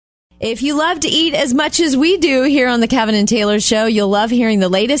If you love to eat as much as we do here on the Kevin and Taylor Show, you'll love hearing the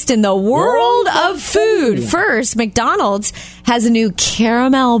latest in the world of food. First, McDonald's has a new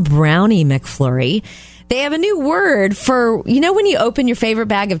caramel brownie McFlurry. They have a new word for, you know, when you open your favorite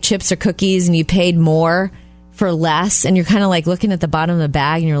bag of chips or cookies and you paid more for less, and you're kind of like looking at the bottom of the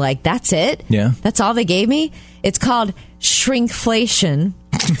bag and you're like, that's it? Yeah. That's all they gave me? It's called shrinkflation.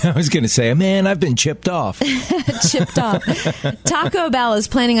 I was going to say, man, I've been chipped off. Chipped off. Taco Bell is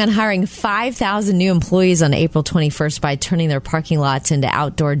planning on hiring 5,000 new employees on April 21st by turning their parking lots into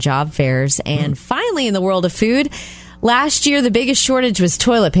outdoor job fairs. And finally, in the world of food, last year the biggest shortage was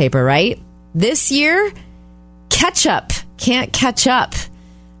toilet paper, right? This year, ketchup can't catch up.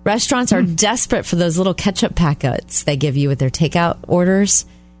 Restaurants are desperate for those little ketchup packets they give you with their takeout orders.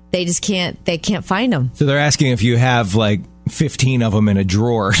 They just can't find them. So they're asking if you have like 15 of them in a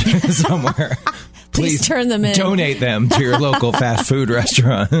drawer somewhere. Please turn them in. Donate them to your local fast food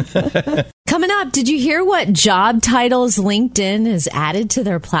restaurant. Coming up, did you hear what job titles LinkedIn has added to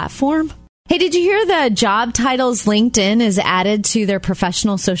their platform? Hey, did you hear the job titles LinkedIn has added to their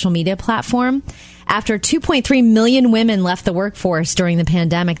professional social media platform? After 2.3 million women left the workforce during the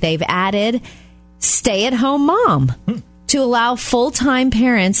pandemic, they've added stay-at-home mom to allow full-time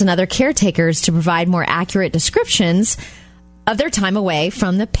parents and other caretakers to provide more accurate descriptions of their time away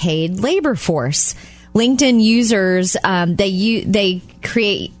from the paid labor force. LinkedIn users, they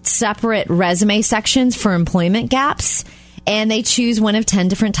create separate resume sections for employment gaps, and they choose one of 10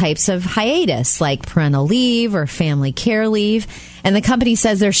 different types of hiatus, like parental leave or family care leave. And the company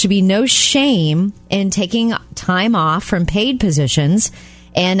says there should be no shame in taking time off from paid positions.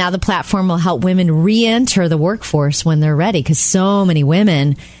 And now the platform will help women re-enter the workforce when they're ready, because so many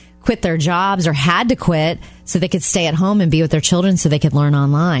women quit their jobs or had to quit so they could stay at home and be with their children so they could learn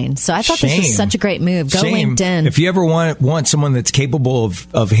online. So I thought this was such a great move. Go LinkedIn. If you ever want someone that's capable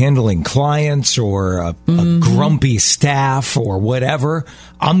of handling clients or a grumpy staff or whatever,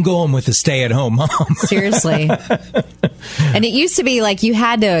 I'm going with a stay-at-home mom. Seriously. And it used to be like you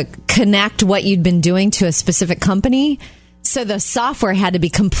had to connect what you'd been doing to a specific company. So the software had to be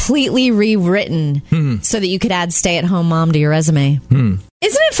completely rewritten so that you could add stay-at-home mom to your resume.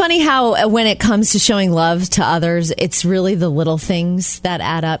 Isn't it funny how when it comes to showing love to others, it's really the little things that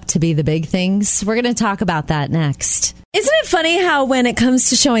add up to be the big things? We're going to talk about that next. Isn't it funny how when it comes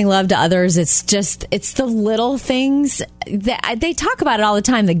to showing love to others, it's the little things that they talk about it all the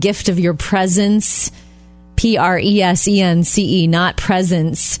time. The gift of your presence, presence, not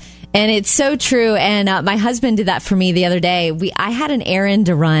presence. And it's so true. And my husband did that for me the other day. I had an errand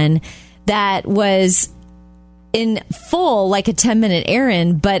to run that was in full, like a 10-minute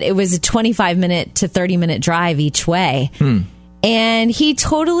errand, but it was a 25-minute to 30-minute drive each way. And he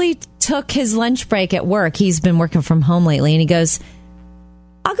totally took his lunch break at work. He's been working from home lately. And he goes,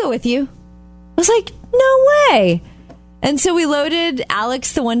 I'll go with you. I was like, no way. And so we loaded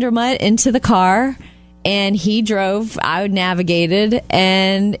Alex the Wonder Mutt into the car. And he drove, I navigated,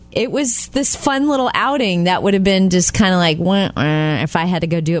 and it was this fun little outing that would have been just kind of like, if I had to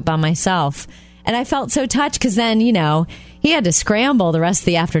go do it by myself. And I felt so touched because then, you know, he had to scramble the rest of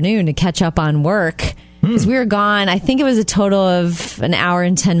the afternoon to catch up on work because we were gone. I think it was a total of an hour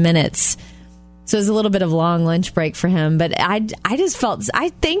and 10 minutes. So it was a little bit of a long lunch break for him. But I just felt, I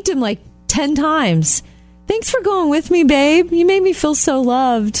thanked him like 10 times. Thanks for going with me, babe. You made me feel so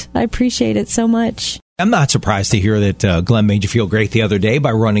loved. I appreciate it so much. I'm not surprised to hear that Glenn made you feel great the other day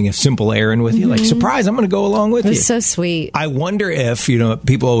by running a simple errand with you. Like, surprise, I'm going to go along with you. It was so sweet. I wonder if, you know,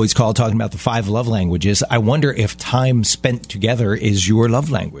 people always call talking about the 5 love languages. I wonder if time spent together is your love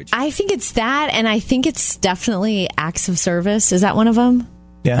language. I think it's that, and I think it's definitely acts of service. Is that one of them?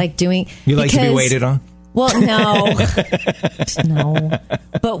 Yeah. Like doing... You like to be waited on? Well, no. No.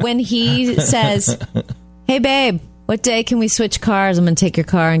 But when he says, hey, babe, what day can we switch cars? I'm going to take your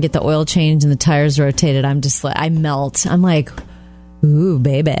car and get the oil changed and the tires rotated. I'm just like, I melt. I'm like, ooh,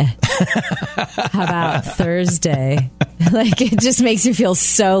 baby. How about Thursday? Like, it just makes me feel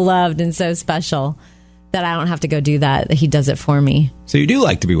so loved and so special that I don't have to go do that. He does it for me. So you do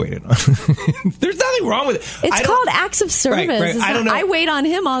like to be waited on. There's nothing wrong with it. It's called acts of service. Right. I don't know. I wait on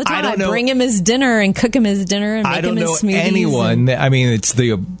him all the time. I know. bring him his dinner and cook him his dinner and make him his smoothies. I don't know anyone. I mean, it's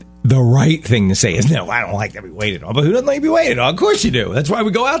the right thing to say is, no, I don't like to be waited on. But who doesn't like to be waited on? Of course you do. That's why we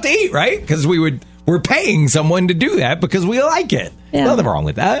go out to eat, right? Because we're paying someone to do that because we like it. Yeah. Nothing wrong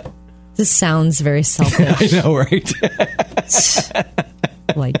with that. This sounds very selfish. I know, right?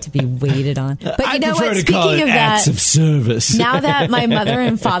 Like to be waited on. But you know prefer what? to call Speaking it of acts that, of service. now that my mother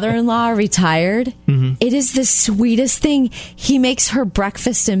and father-in-law are retired, it is the sweetest thing. He makes her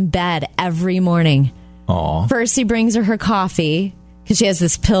breakfast in bed every morning. Aww. First, he brings her coffee. because she has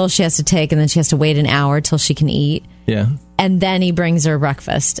this pill she has to take, and then she has to wait an hour till she can eat. Yeah. And then he brings her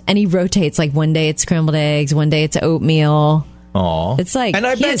breakfast, and he rotates. Like one day it's scrambled eggs, one day it's oatmeal. Aw. It's like, and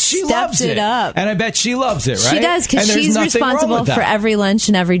I he bet has she stepped loves it up. And I bet she loves it, right? She does, because And there's she's nothing wrong responsible with that. for every lunch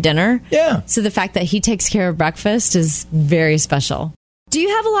and every dinner. Yeah. So the fact that he takes care of breakfast is very special. Do you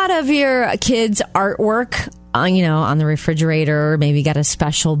have a lot of your kids' artwork on the refrigerator? Maybe got a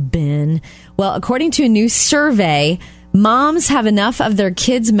special bin? Well, according to a new survey, moms have enough of their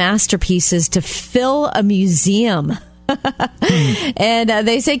kids' masterpieces to fill a museum. And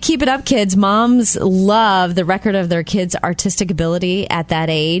they say, keep it up, kids. Moms love the record of their kids' artistic ability at that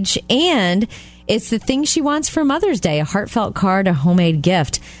age. And it's the thing she wants for Mother's Day, a heartfelt card, a homemade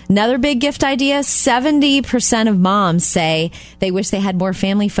gift. Another big gift idea, 70% of moms say they wish they had more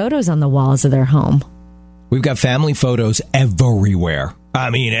family photos on the walls of their home. We've got family photos everywhere. I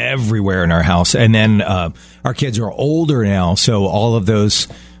mean, everywhere in our house. And then our kids are older now, so all of those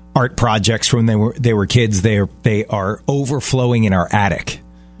art projects from they were kids, they are overflowing in our attic.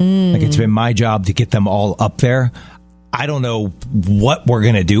 Like, it's been my job to get them all up there. I don't know what we're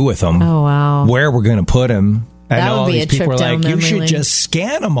going to do with them. Oh, wow. Where we're going to put them. I That know would all be these a people trip are down like, you memory should lane. just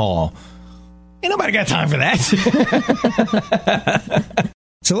scan them all. Ain't nobody got time for that.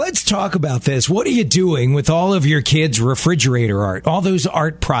 So let's talk about this. What are you doing with all of your kids' refrigerator art, all those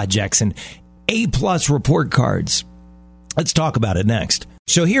art projects and A+ report cards? Let's talk about it next.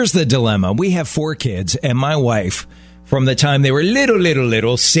 So here's the dilemma. We have 4 kids, and my wife, from the time they were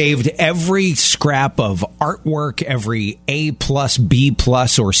little, saved every scrap of artwork, every A+, B+,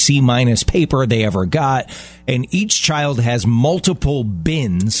 or C- paper they ever got. And each child has multiple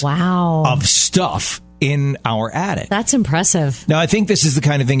bins Wow. of stuff in our attic. That's impressive. Now, I think this is the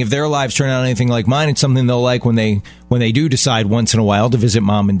kind of thing, if their lives turn out anything like mine, it's something they'll like when they do decide once in a while to visit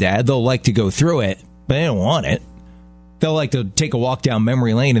mom and dad. They'll like to go through it, but they don't want it. They'll like to take a walk down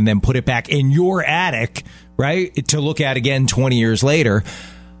memory lane and then put it back in your attic, right, to look at again 20 years later.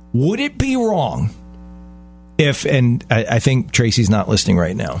 Would it be wrong if, and I think Tracy's not listening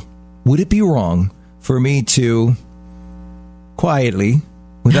right now, would it be wrong for me to quietly,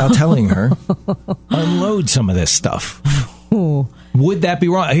 without telling her, unload some of this stuff? Would that be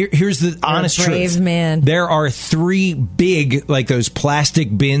wrong? Here's the honest brave truth. Man. There are 3 big, like those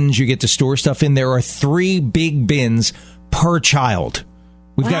plastic bins you get to store stuff in. There are 3 big bins per child.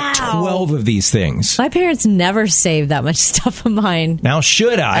 We've got 12 of these things. My parents never saved that much stuff of mine. Now,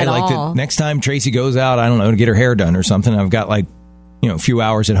 should I, At like all. the next time Tracy goes out, I don't know, to get her hair done or something, I've got like, a few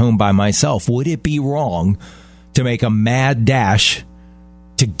hours at home by myself. Would it be wrong to make a mad dash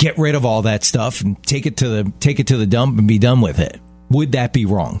to get rid of all that stuff and take it to the dump and be done with it? Would that be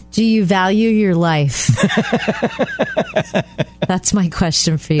wrong? Do you value your life? That's my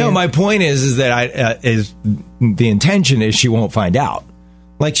question for you. No, my point is that the intention is she won't find out.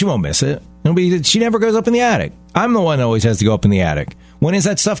 Like, she won't miss it. She never goes up in the attic. I'm the one that always has to go up in the attic. When is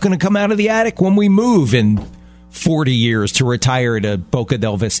that stuff going to come out of the attic? When we move in 40 years to retire to Boca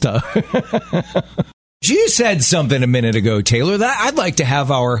del Vista. You said something a minute ago, Taylor, that I'd like to have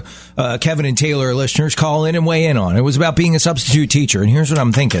our Kevin and Taylor listeners call in and weigh in on. It was about being a substitute teacher. And here's what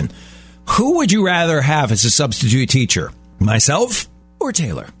I'm thinking. Who would you rather have as a substitute teacher? Myself or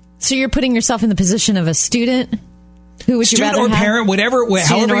Taylor? So you're putting yourself in the position of a student? Who would Student you rather or have? parent,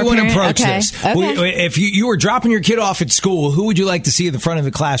 however you want to approach Okay. this. Okay. If you were dropping your kid off at school, who would you like to see at the front of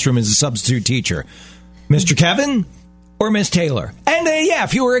the classroom as a substitute teacher? Mr. Kevin or Miss Taylor? And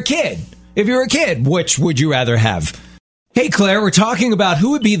if you were a kid. If you're a kid, which would you rather have? Hey, Claire, we're talking about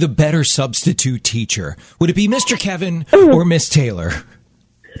who would be the better substitute teacher. Would it be Mr. Kevin or Miss Taylor?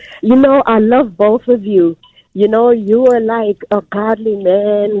 I love both of you. You are like a godly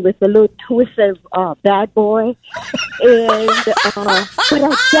man with a little twist of bad boy. And, but I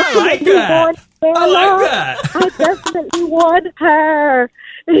definitely want Taylor. I like that. I definitely want her.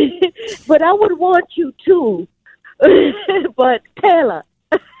 But I would want you too. But Taylor.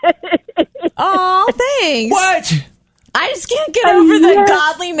 Oh, thanks. What? I just can't get over the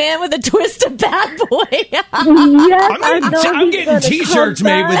godly man with a twist of bad boy. Yes, I'm getting T-shirts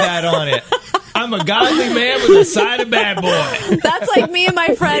made with that on it. I'm a godly man with a side of bad boy. That's like me and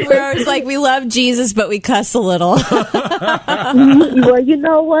my friend. We're always like, we love Jesus, but we cuss a little. Well, you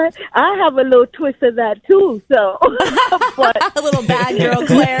know what? I have a little twist of that too. So, but A little bad girl,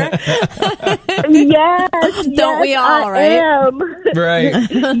 Claire. yes, Don't we all, I right? am. Right.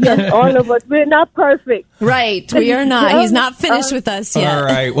 Yes, all of us. We're not perfect. Right. We are not. He's not finished with us yet. All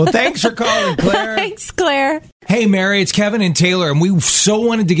right. Well, thanks for calling, Claire. Thanks, Claire. Hey, Mary, it's Kevin and Taylor, and we so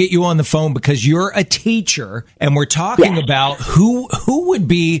wanted to get you on the phone because you're a teacher, and we're talking about who would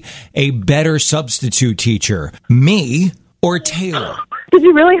be a better substitute teacher, me or Taylor? Did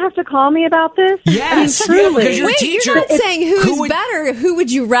you really have to call me about this? Yes, I mean, truly. because you're a Wait, teacher. you're not saying who's better. Who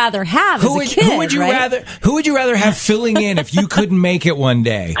would you rather have as a kid? Who would you right? rather have filling in if you couldn't make it one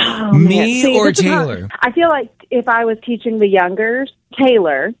day? Oh, Me man. See, or this is how- Taylor? I feel like if I was teaching the youngers,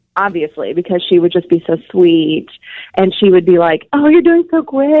 Taylor, obviously, because she would just be so sweet and she would be like, "Oh, you're doing so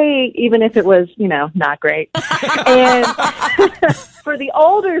great," even if it was, not great. And for the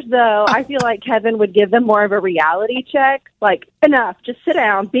olders, though, I feel like Kevin would give them more of a reality check. Like, enough, just sit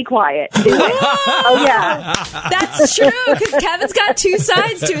down, be quiet, do it. Oh, yeah. That's true, because Kevin's got two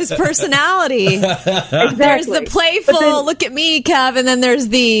sides to his personality. Exactly. There's the playful, But then- look at me, Kev, and then there's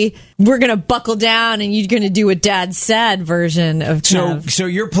the, we're going to buckle down and you're going to do what Dad said version of Kev. So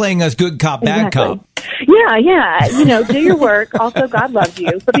you're playing us good cop, bad Exactly. cop. Yeah. Do your work. Also, God loves you,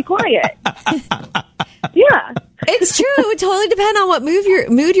 so be quiet. Yeah. It's true. It would totally depend on what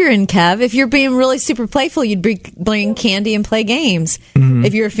mood you're in, Kev. If you're being really super playful, you'd bring candy and play games. Mm-hmm.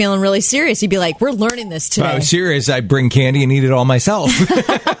 If you were feeling really serious, you'd be like, we're learning this If I today. was serious, I'd bring candy and eat it all myself.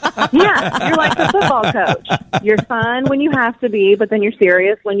 Yeah, you're like the football coach. You're fun when you have to be, but then you're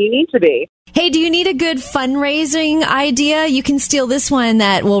serious when you need to be. Hey, do you need a good fundraising idea? You can steal this one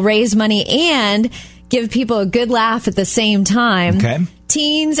that will raise money and give people a good laugh at the same time. Okay.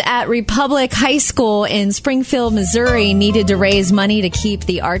 Teens at Republic High School in Springfield, Missouri needed to raise money to keep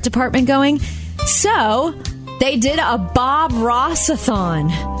the art department going. So they did a Bob Ross-a-thon.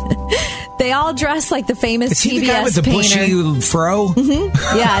 They all dressed like the famous Is he PBS the guy with the painter. bushy fro?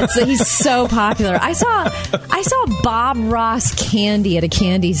 Yeah, he's so popular. I saw Bob Ross candy at a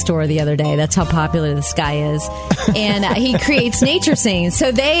candy store the other day. That's how popular this guy is. And he creates nature scenes.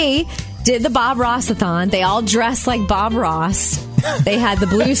 So they did the Bob Ross-a-thon. They all dressed like Bob Ross. They had the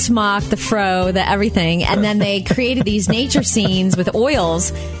blue smock, the fro, the everything. And then they created these nature scenes with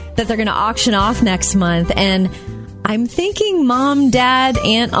oils that they're going to auction off next month. And I'm thinking mom, dad,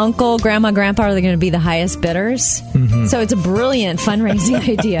 aunt, uncle, grandma, grandpa are going to be the highest bidders. Mm-hmm. So it's a brilliant fundraising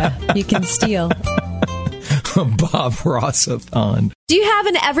idea you can steal. Bob Ross-a-thon. Do you have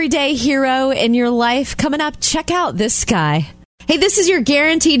an everyday hero in your life? Coming up, check out this guy. Hey, this is your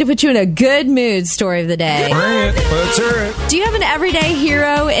guarantee to put you in a good mood story of the day. Let's hear it. Do you have an everyday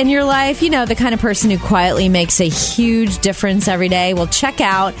hero in your life? You know, the kind of person who quietly makes a huge difference every day. Well, check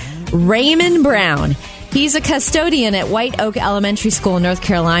out Raymond Brown. He's a custodian at White Oak Elementary School in North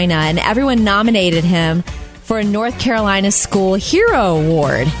Carolina, and everyone nominated him for a North Carolina School Hero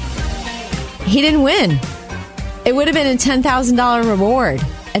Award. He didn't win. It would have been a $10,000 reward,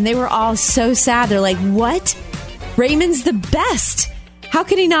 and they were all so sad. They're like, what? Raymond's the best. How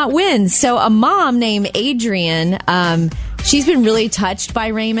could he not win? So a mom named Adrian, she's been really touched by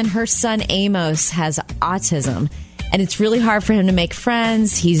Raymond. Her son Amos has autism, and it's really hard for him to make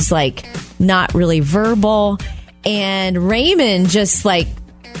friends. He's like not really verbal, and Raymond just like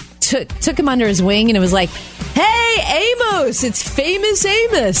took him under his wing, and it was like, hey, Amos, it's famous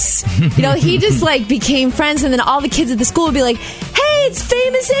Amos. He just like became friends, and then all the kids at the school would be like, hey, it's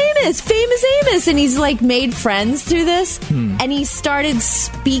famous Amos. And he's like made friends through this. And he started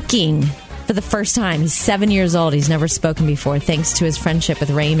speaking for the first time. He's 7 years old. He's never spoken before, thanks to his friendship with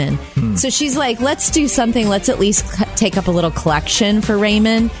Raymond. So she's like, let's do something. Let's at least take up a little collection for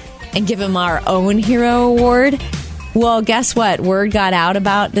Raymond and give him our own hero award. Well, guess what? Word got out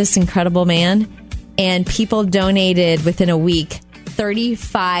about this incredible man, and people donated within a week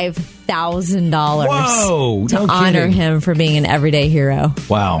 $35,000 Whoa, to no honor kidding. him for being an everyday hero.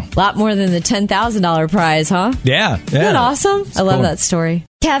 Wow. A lot more than the $10,000 prize, huh? Yeah. Isn't that awesome? I love cool. that story.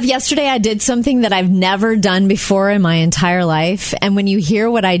 Kev, yesterday I did something that I've never done before in my entire life. And when you hear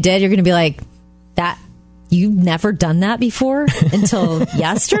what I did, you're going to be like, that, you've never done that before until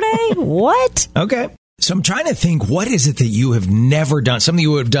yesterday? What? Okay. So I'm trying to think, what is it that you have never done? Something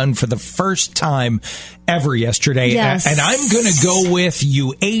you have done for the first time ever yesterday. Yes. And I'm going to go with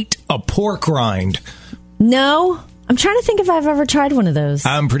you ate a pork rind. No. I'm trying to think if I've ever tried one of those.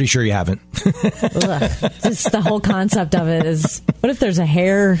 I'm pretty sure you haven't. Ugh. Just the whole concept of it is, what if there's a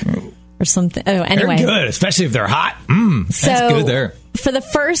hair or something? Oh, anyway. They're good, especially if they're hot. That's So, good there. for the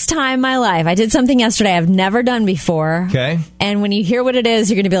first time in my life, I did something yesterday I've never done before. Okay. And when you hear what it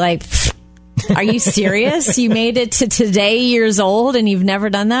is, you're going to be like, are you serious? You made it to today years old and you've never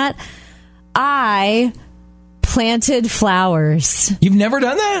done that? I planted flowers. You've never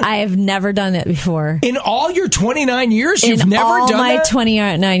done that? I have never done it before. In all your 29 years, you've In never all done my that?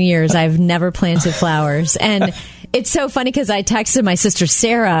 29 years, I've never planted flowers. And it's so funny because I texted my sister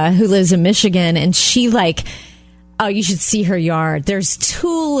Sarah, who lives in Michigan, and she like, oh, you should see her yard. There's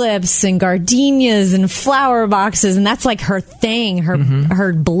tulips and gardenias and flower boxes, and that's like her thing.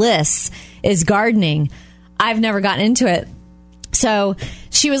 Her bliss is gardening. I've never gotten into it. So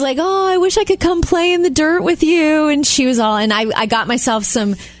she was like, oh, I wish I could come play in the dirt with you. And she was all, and I got myself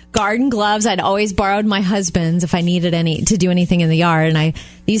some garden gloves. I'd always borrowed my husband's if I needed any to do anything in the yard. And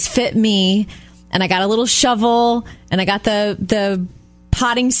these fit me. And I got a little shovel, and I got the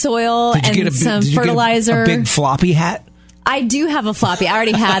potting soil and some fertilizer. A big floppy hat? I do have a floppy. I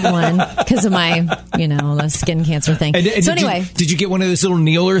already had one because of my, the skin cancer thing. So anyway. Did you get one of those little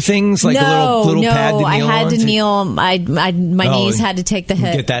kneeler things? Like a little pad to kneel on? No, I had to kneel. My knees had to take the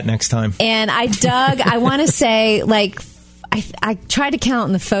hit. Get that next time. And I dug, I want to say, like, I tried to count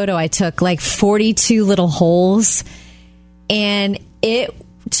in the photo I took, like 42 little holes. And it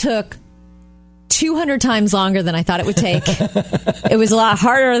took 200 times longer than I thought it would take. It was a lot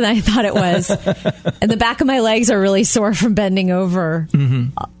harder than I thought it was. And the back of my legs are really sore from bending over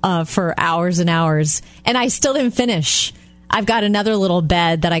for hours and hours. And I still didn't finish. I've got another little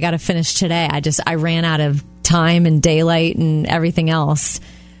bed that I got to finish today. I ran out of time and daylight and everything else.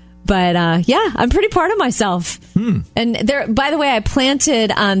 But I'm pretty proud of myself. And by the way, I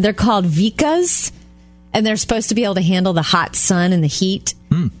planted, they're called vicas, and they're supposed to be able to handle the hot sun and the heat.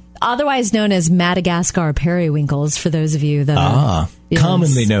 Otherwise known as Madagascar periwinkles, for those of you that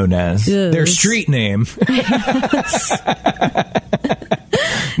commonly known as their street name. And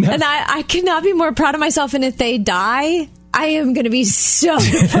I could not be more proud of myself. And if they die, I am going to be so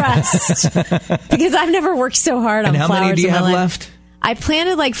depressed because I've never worked so hard on flowers. And how many do you have left? I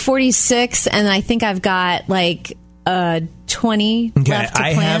planted like 46, and I think I've got like 20 left to plant.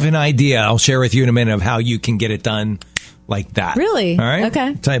 I have an idea. I'll share with you in a minute of how you can get it done. Like that. Really? All right. Okay.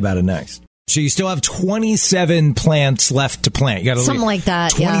 I'll tell you about it next. So you still have 27 plants left to plant. You got something like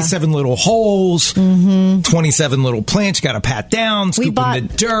that. 27 little holes. 27 little plants. You got to pat down, scoop in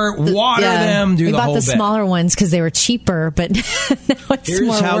the dirt, water them, do the whole bit. We bought the smaller ones because they were cheaper, but now it's Here's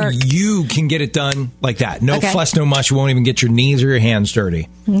more how work. you can get it done like that. No fuss, no mush. You won't even get your knees or your hands dirty.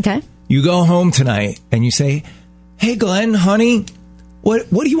 Okay. You go home tonight and you say, "Hey, Glenn, honey,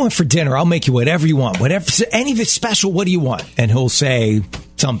 What do you want for dinner? I'll make you whatever you want. Whatever, any of it's special. What do you want?" And he'll say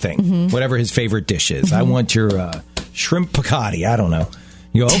something, whatever his favorite dish is. I want your shrimp piccati. I don't know.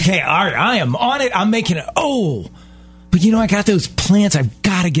 You go, okay, all right, I am on it. I'm making it. Oh, but I got those plants. I've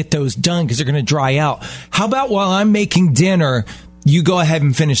got to get those done because they're going to dry out. How about while I'm making dinner, you go ahead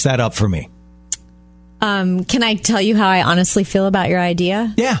and finish that up for me? Can I tell you how I honestly feel about your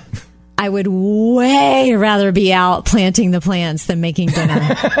idea? Yeah. I would way rather be out planting the plants than making dinner.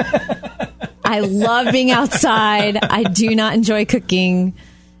 I love being outside. I do not enjoy cooking.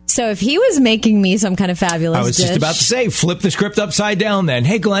 So if he was making me some kind of fabulous dish. I was just about to say, flip the script upside down then.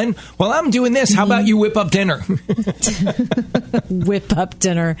 Hey, Glenn, while I'm doing this, how about you whip up dinner? Whip up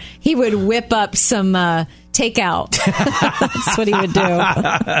dinner. He would whip up some takeout. That's what he would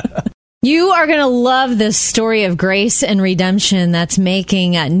do. You are going to love this story of grace and redemption that's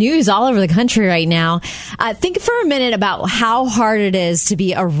making news all over the country right now. Think for a minute about how hard it is to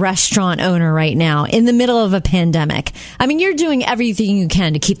be a restaurant owner right now in the middle of a pandemic. I mean, you're doing everything you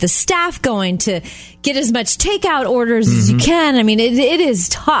can to keep the staff going, to get as much takeout orders as you can. I mean, it is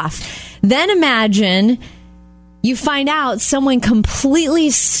tough. Then imagine you find out someone completely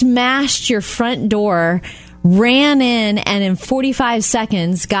smashed your front door, ran in, and in 45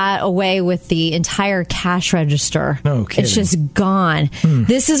 seconds got away with the entire cash register. No kidding. It's just gone.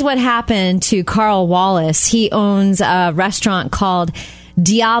 This is what happened to Carl Wallace. He owns a restaurant called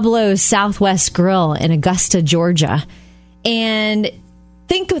Diablo's Southwest Grill in Augusta, Georgia. And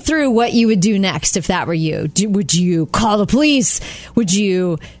think through what you would do next if that were you. Would you call the police? Would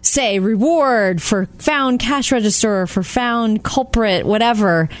you say reward for found cash register or for found culprit,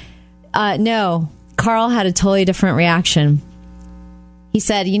 whatever? No. Carl had a totally different reaction. He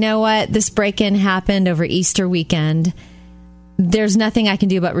said, you know what? This break-in happened over Easter weekend. There's nothing I can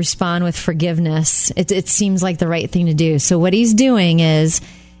do but respond with forgiveness. It seems like the right thing to do. So what he's doing is,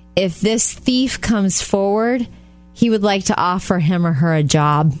 if this thief comes forward, he would like to offer him or her a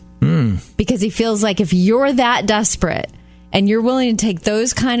job. Because he feels like if you're that desperate and you're willing to take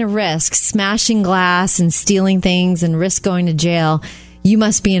those kind of risks, smashing glass and stealing things and risk going to jail, you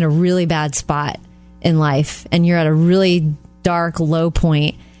must be in a really bad spot in life, and you're at a really dark low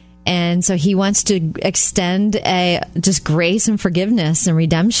point. And so he wants to extend just grace and forgiveness and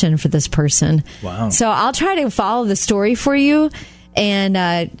redemption for this person. Wow. So I'll try to follow the story for you. And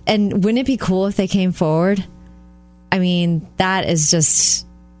wouldn't it be cool if they came forward? I mean, that is just,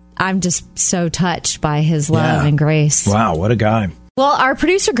 I'm just so touched by his love and grace. Wow, what a guy. Well, our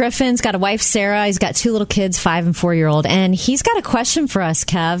producer Griffin's got a wife, Sarah. He's got 2 little kids, 5 and 4-year-old. And he's got a question for us,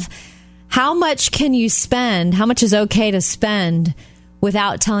 Kev. How much can you spend? How much is okay to spend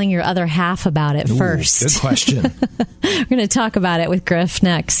without telling your other half about it first? Good question. We're going to talk about it with Griff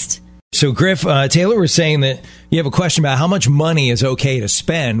next. So, Griff, Taylor was saying that you have a question about how much money is okay to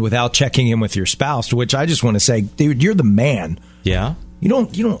spend without checking in with your spouse, to which I just want to say, dude, you're the man. Yeah. You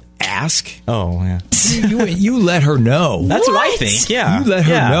don't ask. Oh, yeah. You let her know. That's what I think. Yeah. You let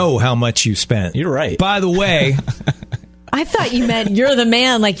her know how much you spent. You're right. By the way, I thought you meant you're the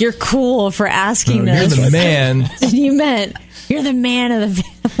man, like you're cool for asking this. You're the man. You meant you're the man of the family.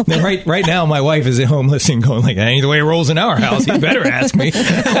 Now, right now, my wife is at home listening, going like, "That ain't the way it rolls in our house. You better ask me."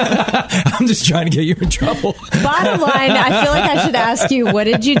 I'm just trying to get you in trouble. Bottom line, I feel like I should ask you, what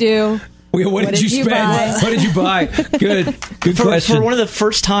did you do? What did you spend? Buy? What did you buy? Good question. For one of the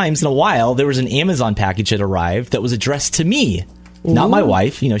first times in a while, there was an Amazon package that arrived that was addressed to me, not my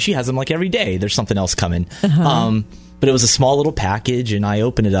wife. You know, she has them like every day. There's something else coming. But it was a small little package, and I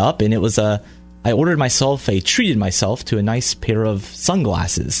opened it up, and it was I treated myself to a nice pair of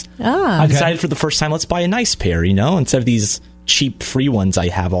sunglasses. I decided for the first time, let's buy a nice pair, instead of these cheap free ones I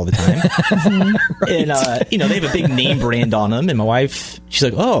have all the time. And, they have a big name brand on them. And my wife, she's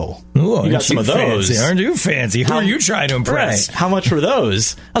like, oh, you got some of those. Fancy, aren't you fancy? Who are you trying to impress? Right. How much were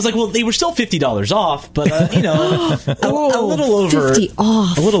those? I was like, well, they were still $50 off, but, a little over $50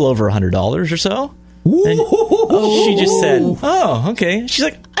 off. A little over $100 or so. And she just said, oh, okay. She's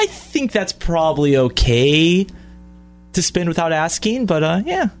like, I think that's probably okay to spend without asking, but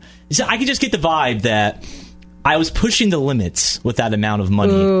yeah. So I could just get the vibe that I was pushing the limits with that amount of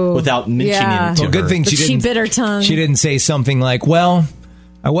money without mentioning it to her. Good thing she bit her tongue. She didn't say something like, well,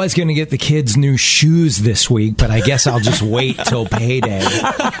 I was going to get the kids new shoes this week, but I guess I'll just wait till payday.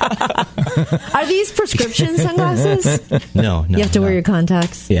 Are these prescription sunglasses? No. You have to wear your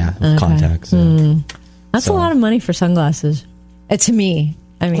contacts? Yeah, contacts. Yeah. That's a lot of money for sunglasses. To me.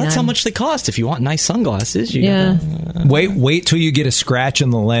 I mean, that's how much they cost. If you want nice sunglasses, you gotta, wait till you get a scratch in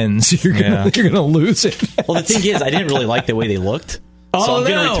the lens. You're gonna lose it. Well, the thing is, I didn't really like the way they looked, so I'm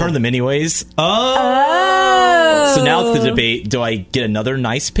gonna return them anyways. So now it's the debate: do I get another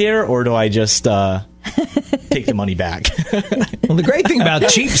nice pair, or do I just take the money back? Well, the great thing about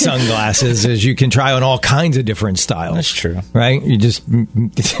cheap sunglasses is you can try on all kinds of different styles. That's true, right? You just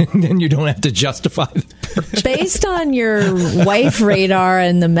then you don't have to justify the purchase. Based on your wife radar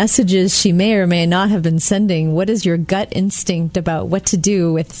and the messages she may or may not have been sending, what is your gut instinct about what to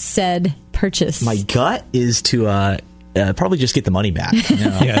do with said purchase? My gut is to probably just get the money back.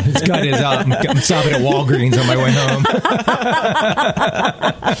 Yeah, his gut is I'm stopping at Walgreens on my way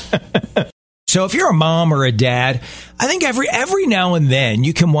home. So if you're a mom or a dad, I think every now and then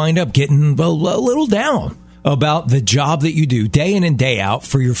you can wind up getting a little down about the job that you do day in and day out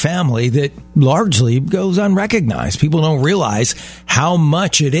for your family that largely goes unrecognized. People don't realize how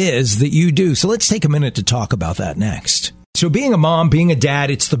much it is that you do. So let's take a minute to talk about that next. So being a mom, being a dad,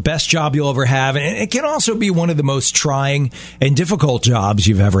 it's the best job you'll ever have. And it can also be one of the most trying and difficult jobs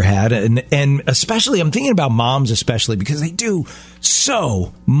you've ever had. And especially, I'm thinking about moms especially because they do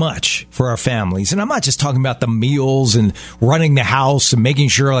so much for our families. And I'm not just talking about the meals and running the house and making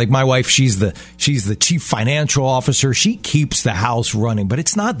sure, like my wife, she's the chief financial officer. She keeps the house running. But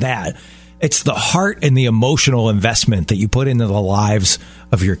it's not that. It's the heart and the emotional investment that you put into the lives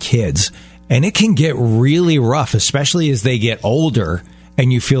of your kids. And it can get really rough, especially as they get older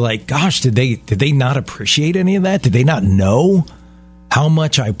and you feel like, gosh, did they not appreciate any of that? Did they not know how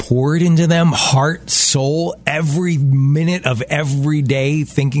much I poured into them, heart, soul, every minute of every day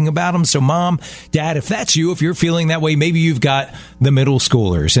thinking about them? So mom, dad, if that's you, if you're feeling that way, maybe you've got the middle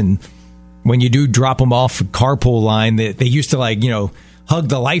schoolers. And when you do drop them off carpool line, they used to hug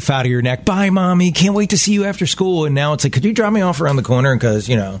the life out of your neck. Bye, mommy. Can't wait to see you after school. And now it's like, could you drop me off around the corner? Because,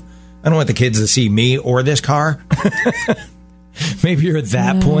 I don't want the kids to see me or this car. Maybe you're at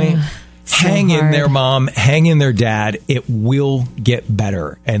that point. Hang in there, mom. Hang in there, dad. It will get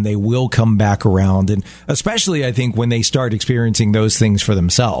better and they will come back around. And especially, I think, when they start experiencing those things for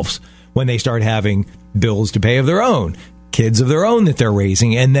themselves, when they start having bills to pay of their own, kids of their own that they're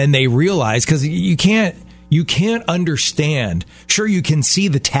raising. And then they realize, because you can't understand. Sure, you can see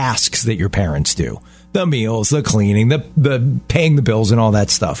the tasks that your parents do. The meals, the cleaning, the paying the bills and all that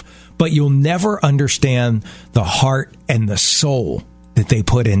stuff. But you'll never understand the heart and the soul that they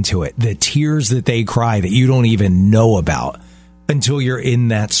put into it, the tears that they cry that you don't even know about until you're in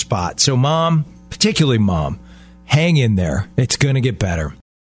that spot. So mom, particularly mom, hang in there. It's going to get better.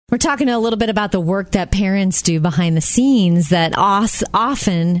 We're talking a little bit about the work that parents do behind the scenes that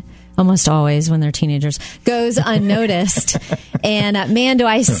often, almost always when they're teenagers, goes unnoticed. And man, do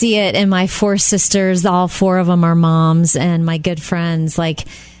I see it in my 4 sisters. All 4 of them are moms and my good friends. Like,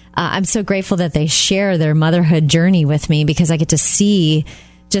 I'm so grateful that they share their motherhood journey with me, because I get to see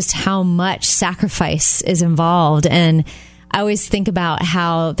just how much sacrifice is involved. And I always think about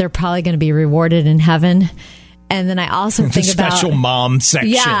how they're probably going to be rewarded in heaven. And then I also think about special mom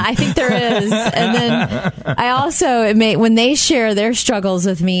section. Yeah, I think there is. And then I also, when they share their struggles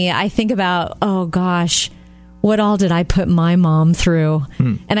with me, I think about, oh gosh, what all did I put my mom through?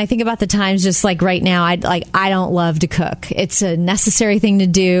 And I think about the times, just like right now, I don't love to cook. It's a necessary thing to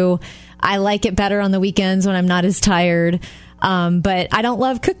do. I like it better on the weekends when I'm not as tired. But I don't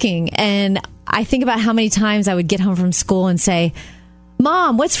love cooking. And I think about how many times I would get home from school and say,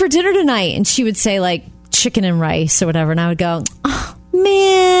 Mom, what's for dinner tonight? And she would say like chicken and rice or whatever. And I would go, oh,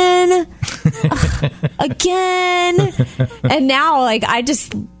 man, again. And now, like, I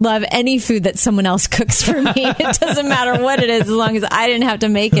just love any food that someone else cooks for me. It doesn't matter what it is, as long as I didn't have to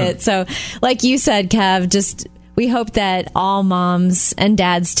make it. So like you said, Kev, we hope that all moms and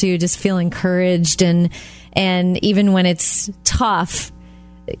dads too just feel encouraged, and even when it's tough,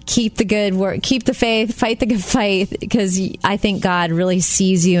 keep the good work, keep the faith, fight the good fight, because I think God really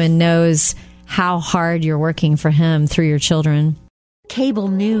sees you and knows how hard you're working for Him through your children. Cable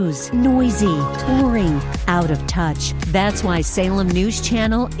news, noisy, boring, out of touch. That's why Salem News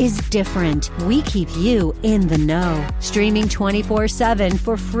Channel is different. We keep you in the know. Streaming 24/7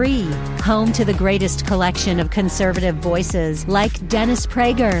 for free. Home to the greatest collection of conservative voices like Dennis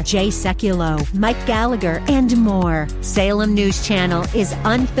Prager, Jay Sekulow, Mike Gallagher, and more. Salem News Channel is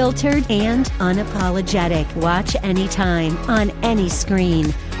unfiltered and unapologetic. Watch anytime, on any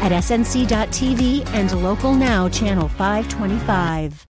screen, at snc.tv and Local Now Channel 525.